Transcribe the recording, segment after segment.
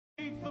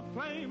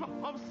flame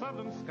of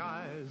southern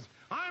skies.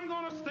 I'm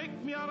gonna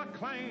stake me out a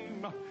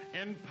claim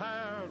in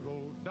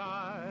paradise.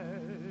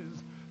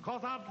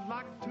 'Cause I'd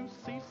like to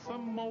see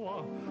some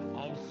more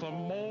of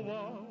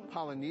Samoa.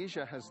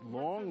 Polynesia has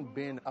long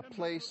been a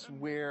place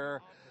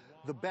where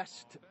the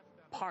best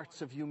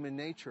parts of human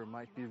nature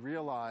might be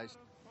realized.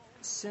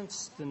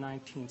 Since the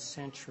 19th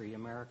century,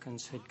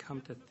 Americans had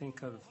come to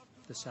think of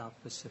the South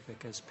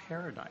Pacific as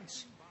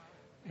paradise.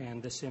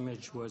 And this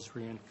image was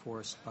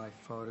reinforced by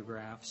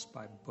photographs,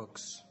 by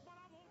books,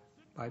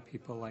 by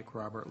people like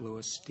Robert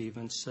Louis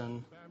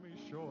Stevenson.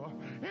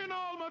 In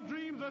all my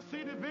dreams I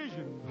see the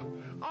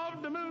vision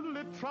of the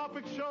moonlit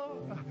tropic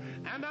shore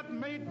and that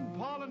maiden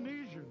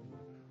Polynesian.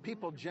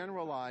 People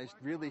generalized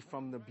really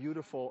from the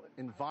beautiful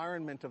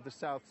environment of the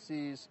South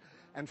Seas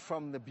and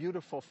from the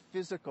beautiful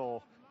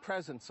physical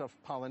presence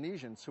of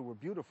Polynesians, who were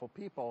beautiful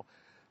people,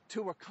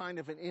 to a kind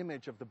of an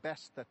image of the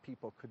best that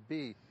people could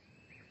be.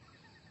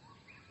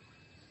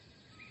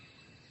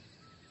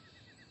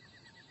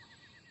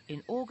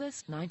 In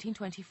August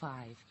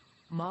 1925,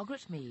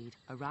 Margaret Mead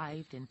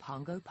arrived in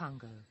Pago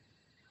Pago,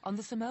 on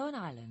the Samoan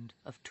island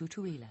of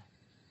Tutuila,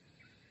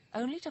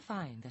 only to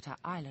find that her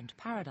island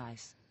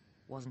paradise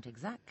wasn't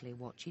exactly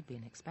what she'd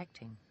been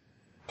expecting.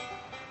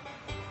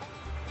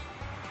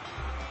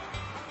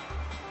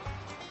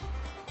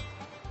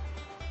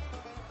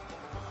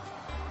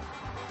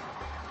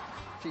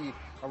 She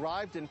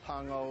arrived in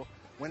Pago,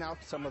 went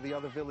out to some of the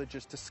other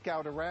villages to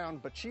scout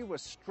around, but she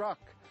was struck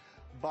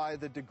by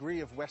the degree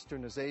of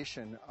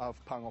westernization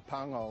of Pago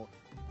Pago.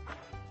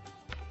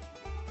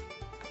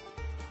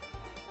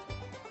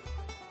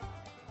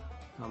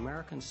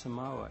 American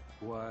Samoa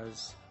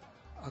was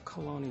a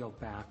colonial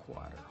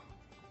backwater.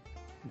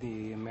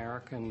 The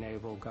American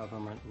naval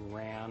government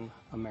ran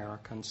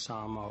American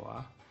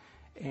Samoa,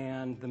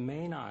 and the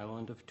main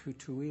island of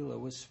Tutuila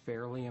was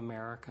fairly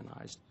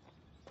Americanized.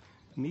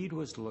 Mead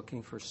was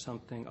looking for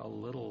something a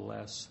little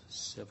less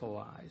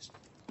civilized.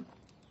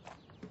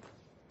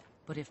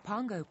 But if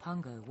Pago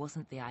Pago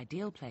wasn't the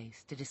ideal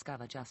place to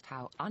discover just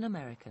how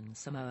un-American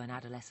Samoan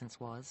adolescence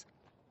was,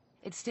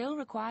 it still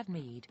required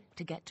Mead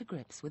to get to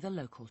grips with a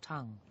local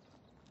tongue.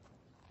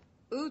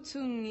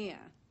 Utungia,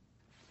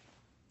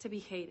 to be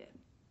hated.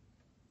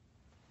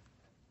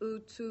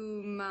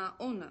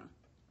 Utumaona,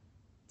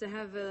 to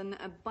have an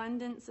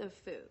abundance of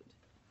food.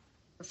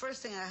 The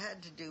first thing I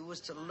had to do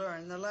was to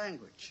learn the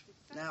language.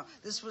 Now,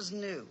 this was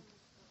new.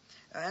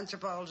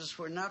 Anthropologists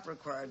were not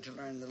required to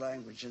learn the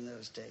language in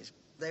those days.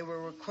 They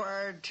were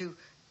required to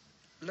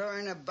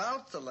learn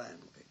about the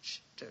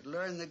language, to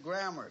learn the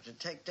grammar, to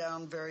take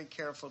down very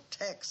careful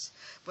texts,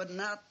 but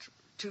not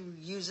to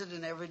use it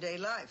in everyday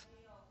life.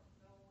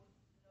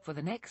 For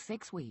the next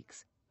 6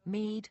 weeks,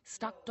 Mead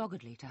stuck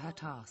doggedly to her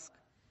task.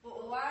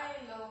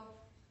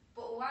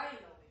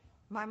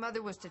 My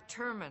mother was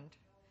determined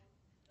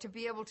to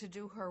be able to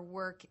do her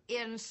work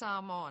in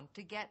Samoan,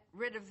 to get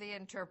rid of the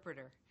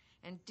interpreter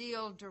and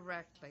deal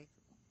directly.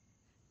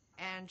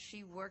 And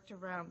she worked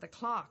around the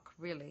clock,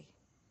 really.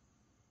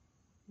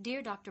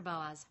 Dear Dr.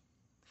 Boaz,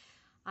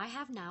 I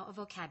have now a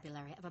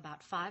vocabulary of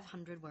about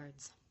 500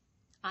 words.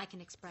 I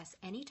can express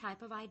any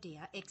type of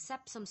idea,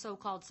 except some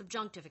so-called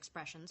subjunctive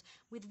expressions,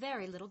 with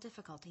very little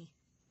difficulty.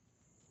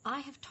 I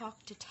have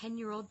talked to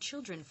 10-year-old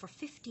children for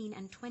 15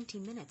 and 20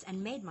 minutes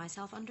and made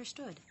myself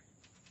understood.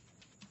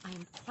 I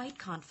am quite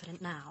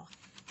confident now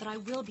that I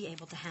will be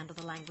able to handle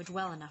the language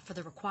well enough for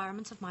the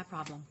requirements of my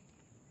problem.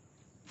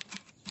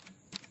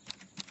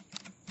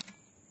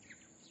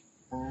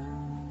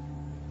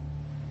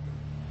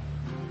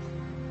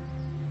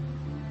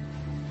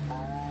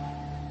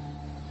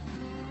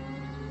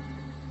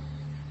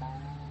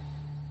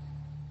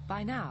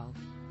 By now,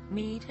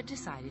 Mead had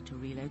decided to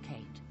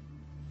relocate.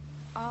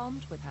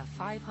 Armed with her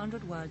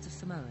 500 words of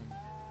Samoan,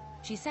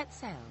 she set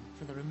sail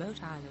for the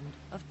remote island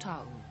of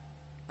Ta'u,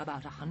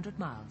 about 100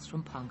 miles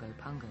from Pago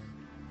Pago.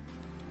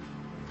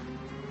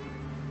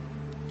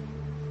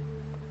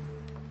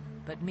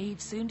 But Mead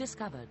soon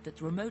discovered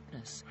that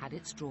remoteness had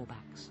its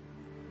drawbacks.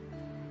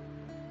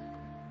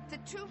 The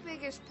two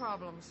biggest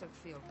problems of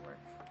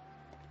fieldwork,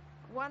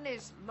 one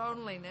is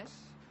loneliness,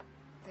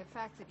 the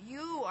fact that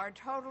you are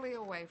totally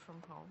away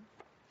from home,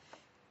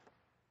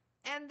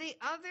 and the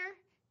other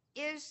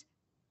is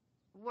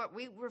what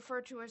we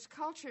refer to as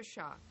culture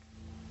shock.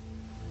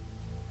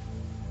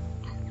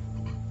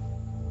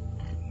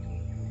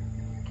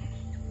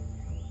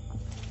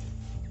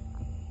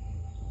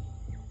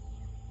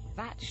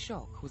 That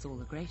shock was all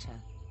the greater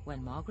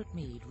when Margaret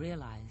Mead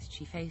realized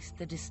she faced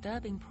the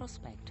disturbing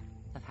prospect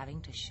of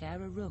having to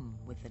share a room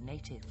with the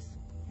natives.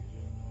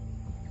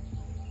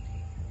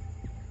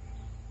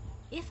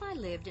 If I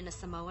lived in a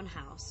Samoan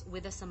house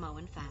with a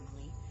Samoan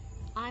family,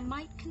 I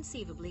might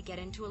conceivably get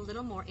into a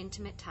little more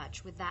intimate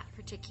touch with that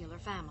particular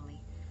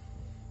family.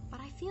 But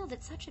I feel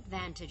that such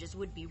advantages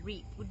would be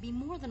reaped would be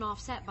more than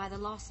offset by the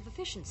loss of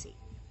efficiency,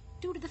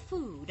 due to the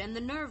food and the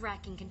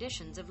nerve-wracking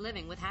conditions of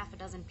living with half a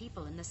dozen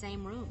people in the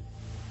same room.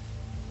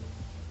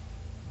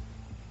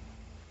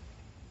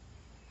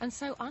 And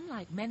so,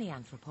 unlike many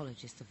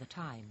anthropologists of the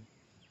time,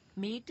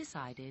 Mead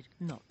decided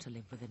not to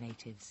live with the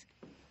natives.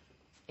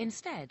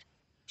 Instead,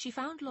 she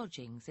found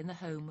lodgings in the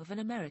home of an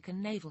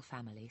American naval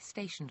family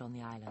stationed on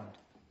the island.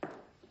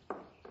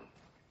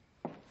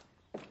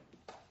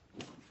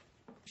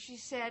 She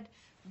said,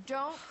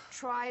 don't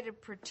try to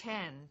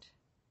pretend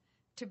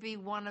to be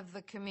one of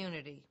the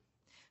community.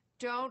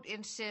 Don't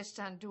insist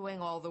on doing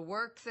all the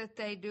work that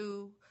they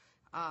do,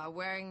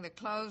 wearing the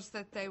clothes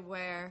that they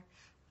wear.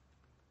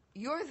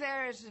 You're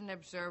there as an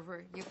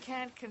observer. You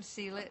can't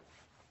conceal it.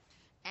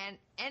 And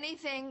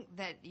anything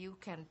that you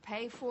can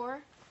pay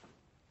for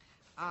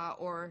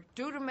or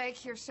do to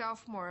make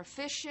yourself more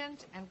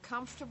efficient and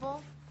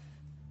comfortable,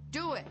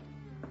 do it.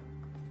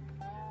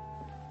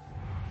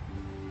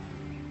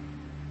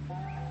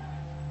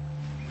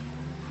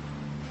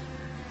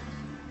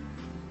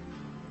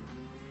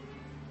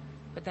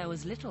 But there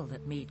was little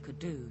that Mead could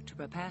do to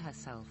prepare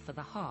herself for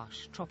the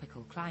harsh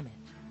tropical climate.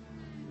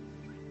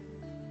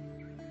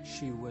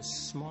 She was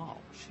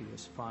small. She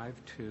was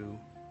 5'2",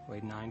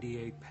 weighed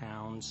 98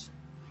 pounds.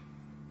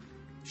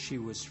 She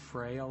was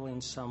frail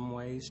in some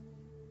ways.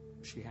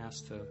 She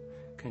has to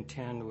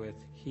contend with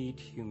heat,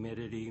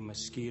 humidity,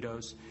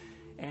 mosquitoes,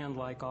 and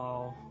like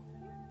all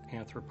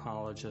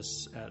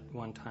anthropologists at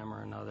one time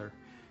or another,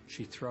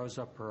 she throws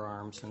up her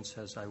arms and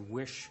says, I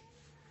wish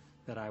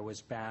that I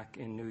was back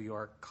in New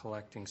York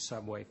collecting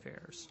subway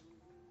fares.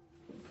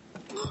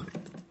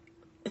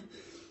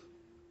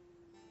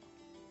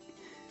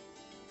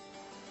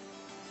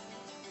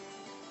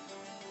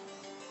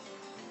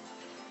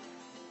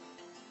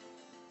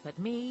 But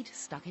Mead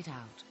stuck it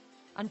out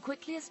and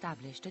quickly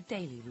established a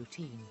daily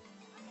routine.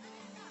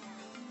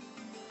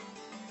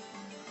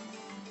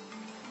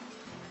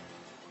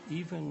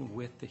 Even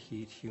with the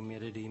heat,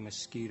 humidity,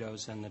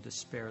 mosquitoes, and the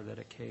despair that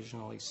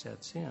occasionally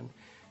sets in,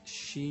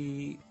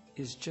 she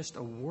is just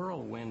a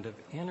whirlwind of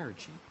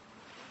energy.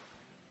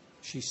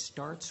 She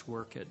starts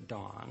work at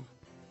dawn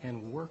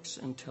and works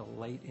until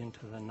late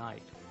into the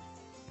night.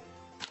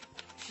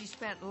 She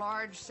spent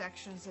large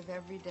sections of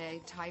every day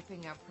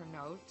typing up her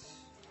notes.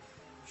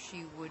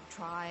 She would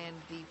try and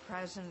be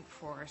present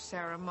for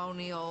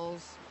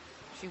ceremonials.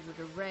 She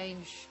would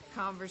arrange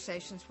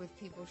conversations with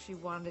people she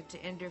wanted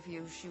to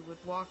interview. She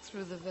would walk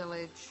through the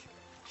village.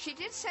 She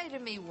did say to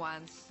me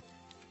once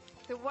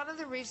that one of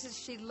the reasons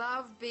she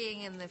loved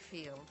being in the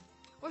field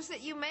was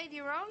that you made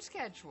your own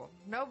schedule.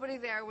 Nobody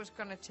there was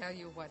going to tell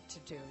you what to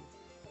do.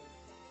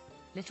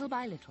 Little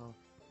by little,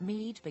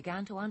 Mead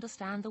began to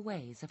understand the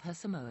ways of her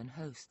Samoan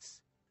hosts.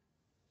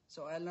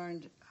 So I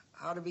learned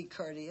how to be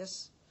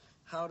courteous,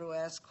 how to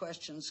ask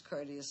questions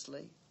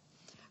courteously.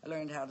 I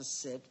learned how to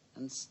sit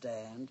and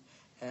stand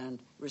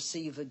and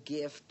receive a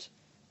gift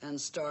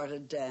and start a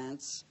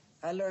dance.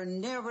 I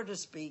learned never to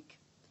speak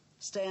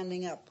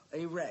standing up,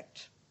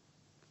 erect,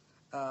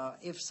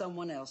 if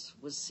someone else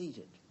was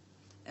seated,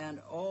 and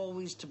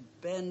always to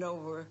bend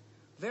over,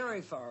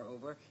 very far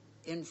over,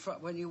 in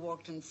front when you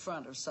walked in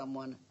front of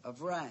someone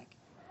of rank.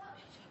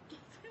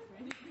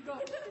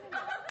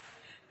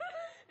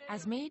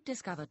 As Mead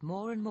discovered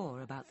more and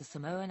more about the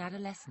Samoan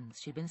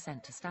adolescents she'd been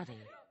sent to study,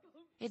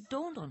 it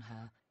dawned on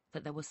her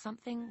that there was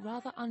something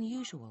rather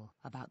unusual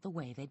about the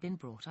way they'd been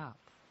brought up.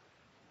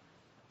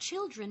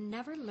 Children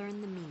never learn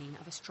the meaning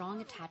of a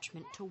strong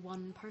attachment to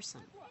one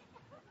person.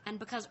 And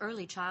because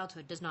early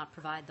childhood does not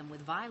provide them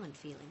with violent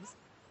feelings,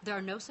 there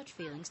are no such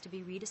feelings to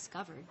be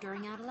rediscovered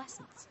during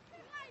adolescence.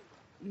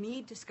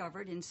 Mead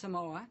discovered in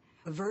Samoa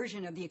a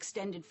version of the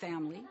extended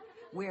family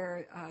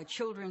where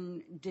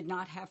children did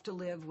not have to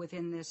live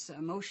within this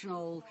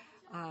emotional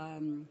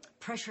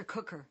pressure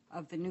cooker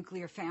of the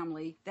nuclear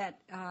family, that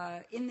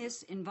in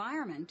this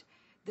environment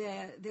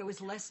there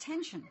was less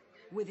tension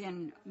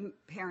within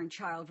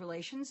parent-child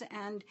relations,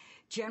 and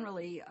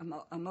generally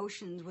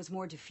emotions was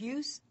more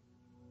diffuse.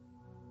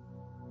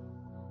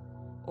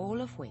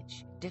 All of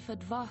which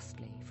differed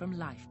vastly from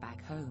life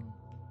back home.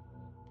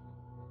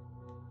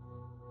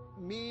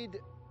 Mead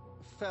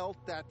felt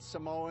that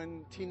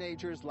Samoan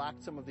teenagers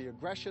lacked some of the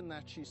aggression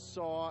that she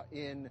saw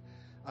in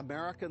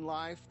American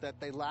life, that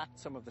they lacked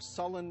some of the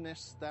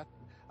sullenness that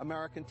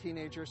American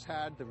teenagers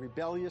had, the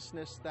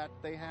rebelliousness that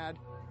they had.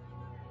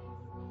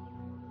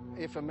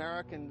 If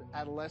American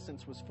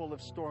adolescence was full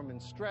of storm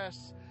and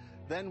stress,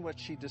 then what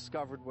she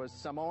discovered was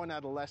Samoan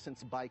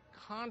adolescence, by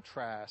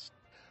contrast,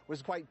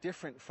 was quite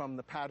different from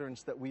the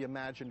patterns that we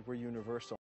imagined were universal.